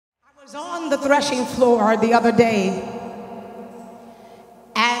was on the threshing floor the other day,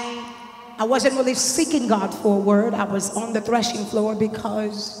 and I wasn't really seeking God for a word. I was on the threshing floor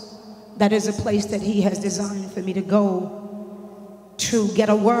because that is a place that He has designed for me to go to get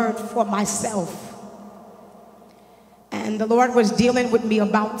a word for myself. And the Lord was dealing with me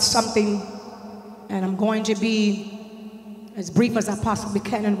about something, and I'm going to be as brief as I possibly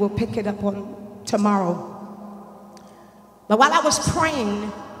can, and we'll pick it up on tomorrow. But while I was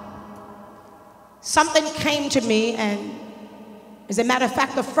praying, something came to me, and as a matter of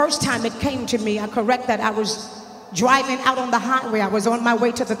fact, the first time it came to me, I correct that, I was driving out on the highway. I was on my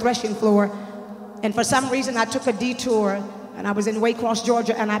way to the threshing floor, and for some reason I took a detour, and I was in Waycross,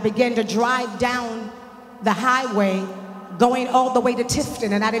 Georgia, and I began to drive down the highway going all the way to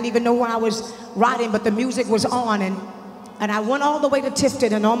Tifton, and I didn't even know where I was riding, but the music was on, and I went all the way to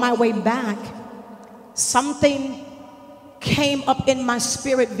Tifton, and on my way back, something came up in my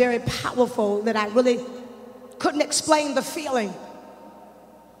spirit very powerful that I really couldn't explain the feeling.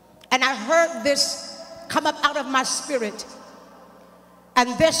 And I heard this come up out of my spirit,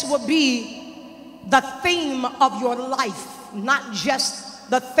 and this will be the theme of your life, not just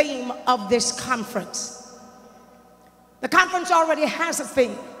the theme of this conference. The conference already has a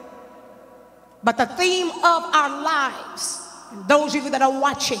theme, but the theme of our lives, and those of you that are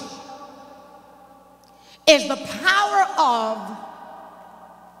watching, is the power of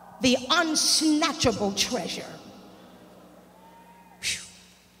the unsnatchable treasure. Whew.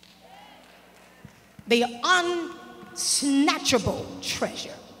 The unsnatchable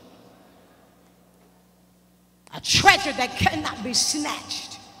treasure. A treasure that cannot be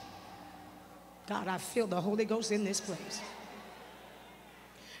snatched. God, I feel the Holy Ghost in this place.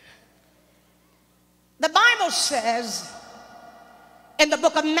 The Bible says in the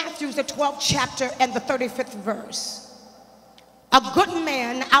book of Matthew, the 12th chapter and the 35th verse, a good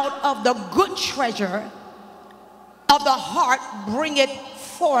man out of the good treasure of the heart bringeth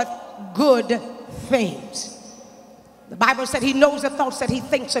forth good things. The Bible said He knows the thoughts that He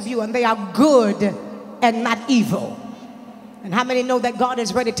thinks of you, and they are good and not evil. And how many know that God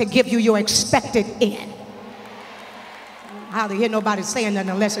is ready to give you your expected end? I hardly hear nobody saying that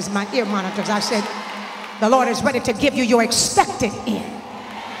unless it's my ear monitors. I said, the Lord is ready to give you your expected end.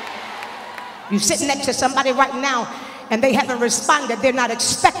 You sit next to somebody right now and they haven't responded, they're not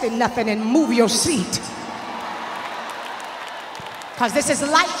expecting nothing, and move your seat. Because this is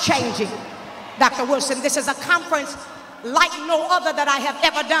life-changing, Dr. Wilson. This is a conference like no other that I have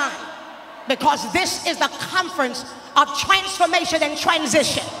ever done, because this is the conference of transformation and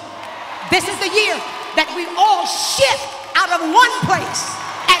transition. This is the year that we all shift out of one place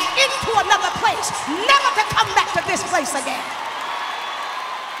and into another place, never to come back to this place again.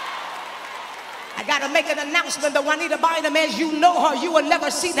 I got to make an announcement that Juanita Bynum, as you know her, you will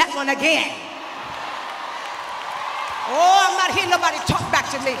never see that one again. Oh, I'm not hearing nobody talk back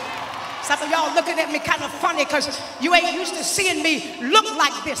to me. Some of y'all looking at me kind of funny because you ain't used to seeing me look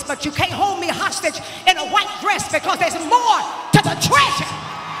like this, but you can't hold me hostage in a white dress, because there's more to the treasure,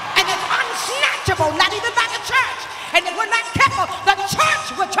 and it's unsnatchable, not even by the church. And if we're not careful, the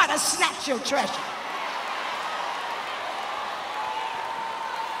church will try to snatch your treasure.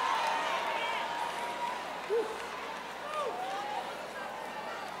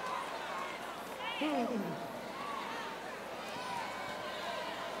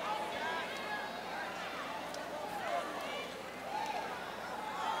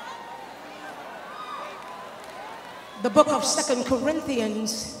 The book of 2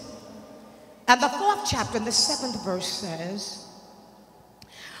 Corinthians and the 4th chapter and the 7th verse says,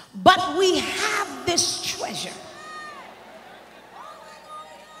 but we have this treasure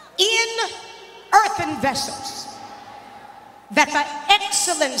in earthen vessels, that the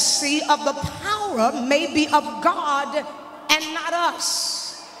excellency of the power may be of God and not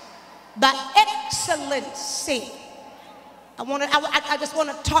us. The excellency. I just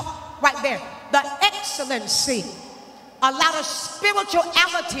want to talk right there. The excellency. A lot of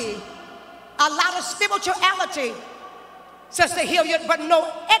spirituality, Sister Hilliard, but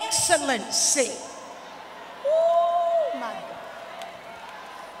no excellency. Ooh, my God.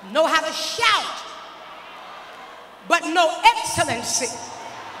 Know how to shout, but no excellency.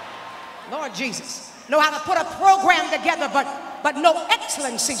 Lord Jesus. Know how to put a program together, but no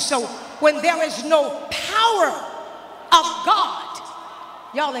excellency. So when there is no power of God,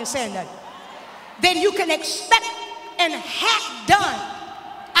 y'all ain't saying that, then you can expect a half-done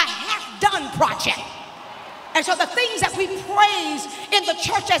project. And so the things that we praise in the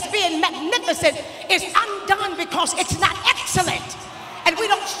church as being magnificent is undone because it's not excellent. And we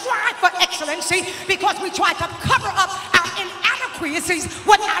don't strive for excellency because we try to cover up our inadequacies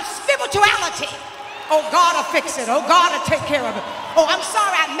with our spiritual reality. Oh, God will fix it. Oh, God will take care of it. Oh, I'm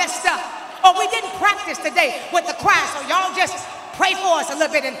sorry I messed up. Oh, we didn't practice today with the choir, so y'all just pray for us a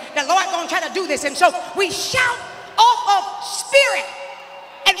little bit, and the Lord gonna try to do this. And so we shout off of spirit,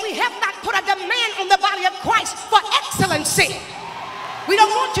 and we have not put a demand on the body of Christ for excellency. We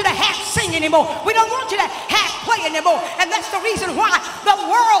don't want you to half sing anymore. We don't want you to half play anymore. And that's the reason why the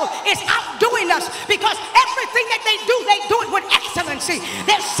world is outdoing us, because everything that they do it with excellency.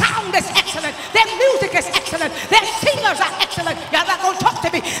 Their sound is excellent. Their music is excellent. Their singers are excellent. Y'all not going to talk to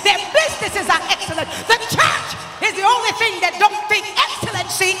me. Their businesses are excellent. The church is the only thing that don't think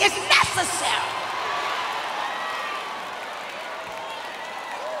excellency is necessary.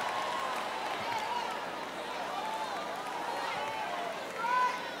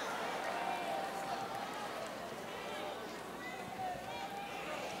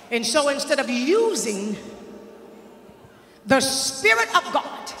 And so instead of using the Spirit of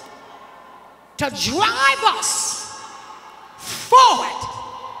God to drive us forward,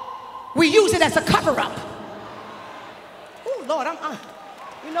 we use it as a cover-up. Oh, Lord,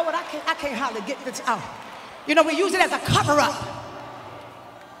 you know what? I can't hardly get this out. You know, we use it as a cover-up.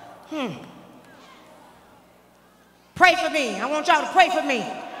 Pray for me. I want y'all to pray for me.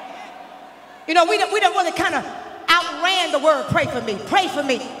 You know, we don't really kind of outran the word pray for me. Pray for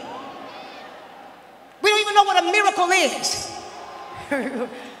me. We don't even know what a miracle is.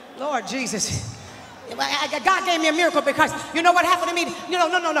 Lord Jesus. God gave me a miracle because you know what happened to me? No.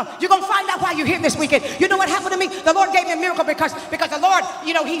 You're going to find out why you're here this weekend. You know what happened to me? The Lord gave me a miracle because the Lord,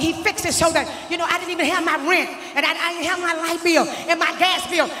 you know, he fixed it so that, you know, I didn't even have my rent, and I didn't have my light bill and my gas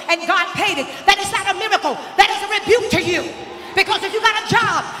bill, and God paid it. That is not a miracle. That is a rebuke to you. Because if you got a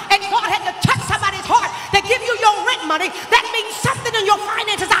job and God had to touch somebody's heart to give you your rent money, that means something in your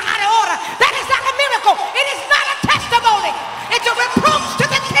finances are out of order. That is not a miracle. It is not a testimony. It's a reproach to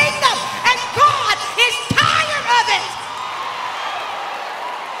the kingdom, and God is tired of it.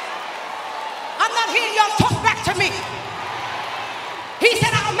 I'm not hearing y'all talk back to me. He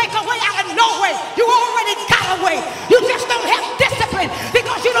said, I'll make a way out of no way. You already got a way. You just don't have discipline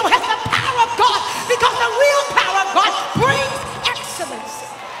because you don't have the power of God, because the real power of God brings excellence.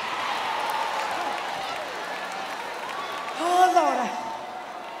 Oh, Lord.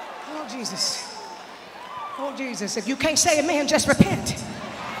 Oh, Jesus. Oh, Jesus. If you can't say amen, just repent.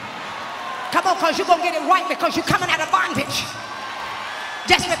 Come on, because you're going to get it right, because you're coming out of bondage.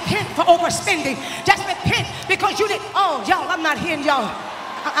 Just repent for overspending. Just repent because you didn't. Oh, y'all, I'm not hearing y'all.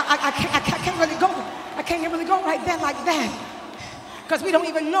 I can't really go. I can't really go right there like that, because we don't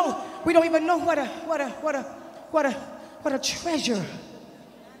even know. We don't even know what a treasure.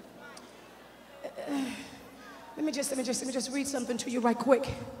 Let me just read something to you right quick.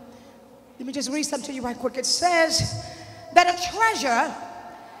 It says that a treasure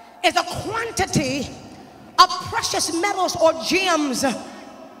is a quantity of precious metals or gems,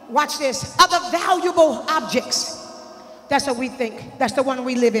 watch this, other valuable objects. That's what we think. That's the one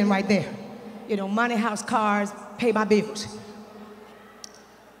we live in right there. You know, money, house, cars, pay my bills.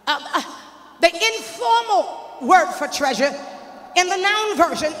 The informal word for treasure in the noun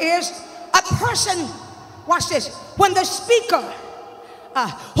version is a person, watch this, when the speaker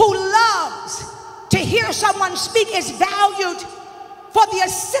who loves to hear someone speak is valued for the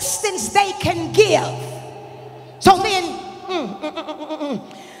assistance they can give. So then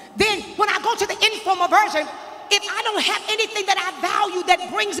when I go to the informal version, if I don't have anything that I value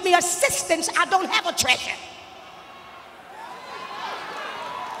that brings me assistance, I don't have a treasure.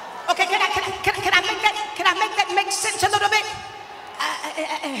 Okay, can I make that make sense a little bit?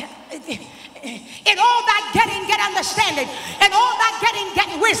 In all thy getting, get understanding. In all thy getting,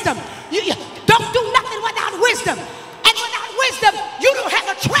 get wisdom. You don't do nothing without wisdom. And without wisdom, you don't have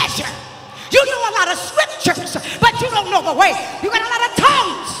a treasure. You know a lot of scriptures, but you don't know the way. You got a lot of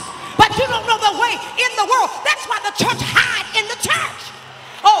tongues, but you don't know the way in the world. That's why the church hide in the church.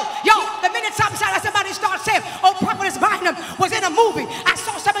 Oh, y'all, the minute somebody starts saying, oh, Prophetess Bynum was in a movie, I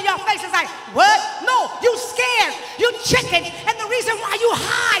saw some of y'all faces like, what? No, you scared, you chicken, and the reason why you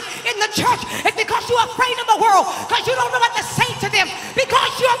hide in the church is because you're afraid of the world, because you don't know what to say to them,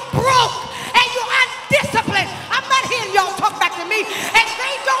 because you're broke.